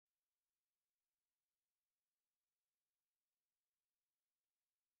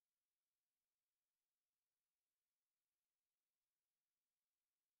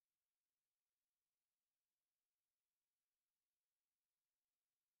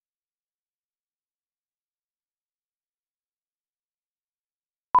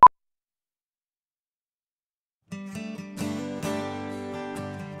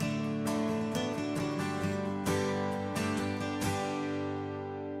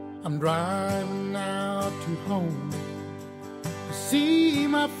I'm driving out to home to see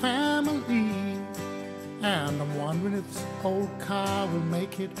my family, and I'm wondering if this old car will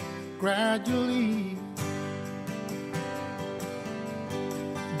make it gradually.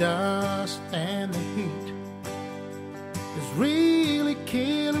 Dust and the heat is really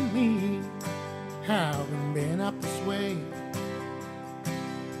killing me. Haven't been up this way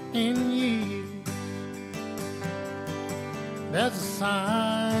in years. There's a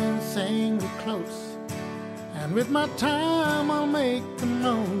sign saying we're close, and with my time I'll make the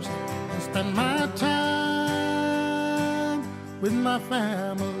most and spend my time with my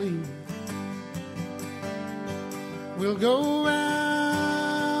family. We'll go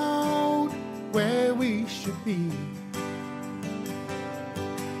out where we should be.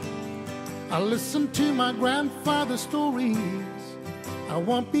 I'll listen to my grandfather's stories. I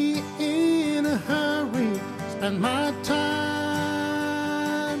won't be in a hurry. Spend my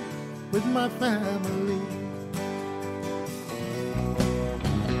time with my family.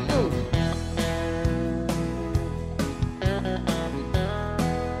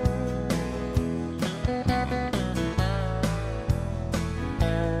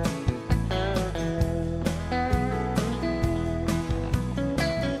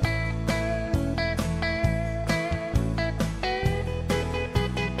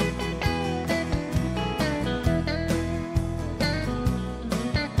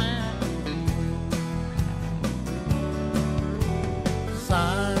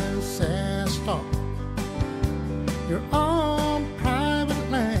 Sign says stop. You're on private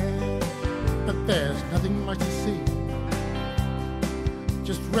land, but there's nothing much to see,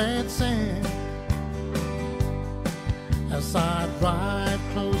 just red sand. As I drive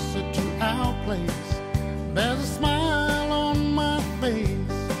closer to our place, there's a smile on my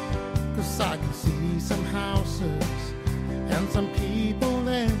face, 'cause I can see some houses and some people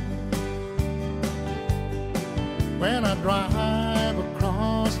there. When I drive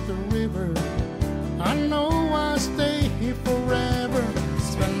across the river, I know I'll stay here forever.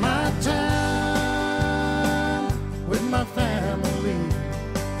 Spend my time with my family.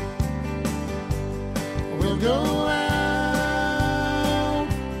 We'll go out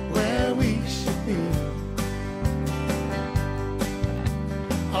where we should be.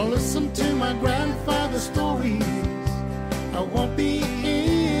 I'll listen to my grandfather's stories. I won't be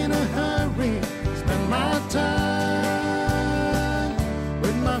in a hurry. Spend my time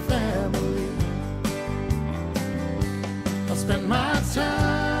with my family. I'll spend my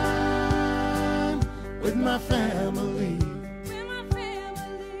time with my family.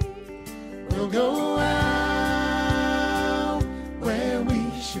 We'll go out where we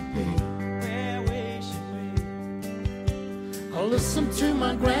should be. I'll listen to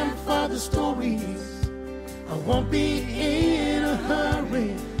my grandfather's stories. I won't be in a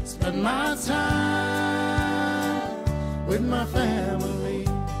hurry. Spend my time with my family.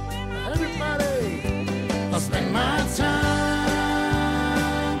 Everybody, I'll spend my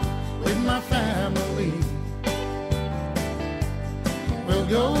time with my family. We'll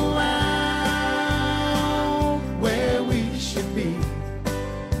go out where we should be.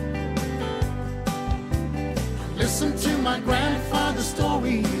 Listen to my grandfather's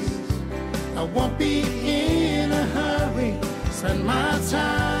stories. I won't be in a hurry. Spend my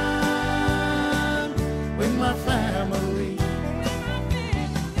time with my family.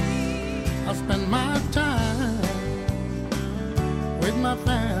 I'll spend my time with my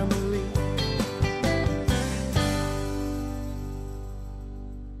family.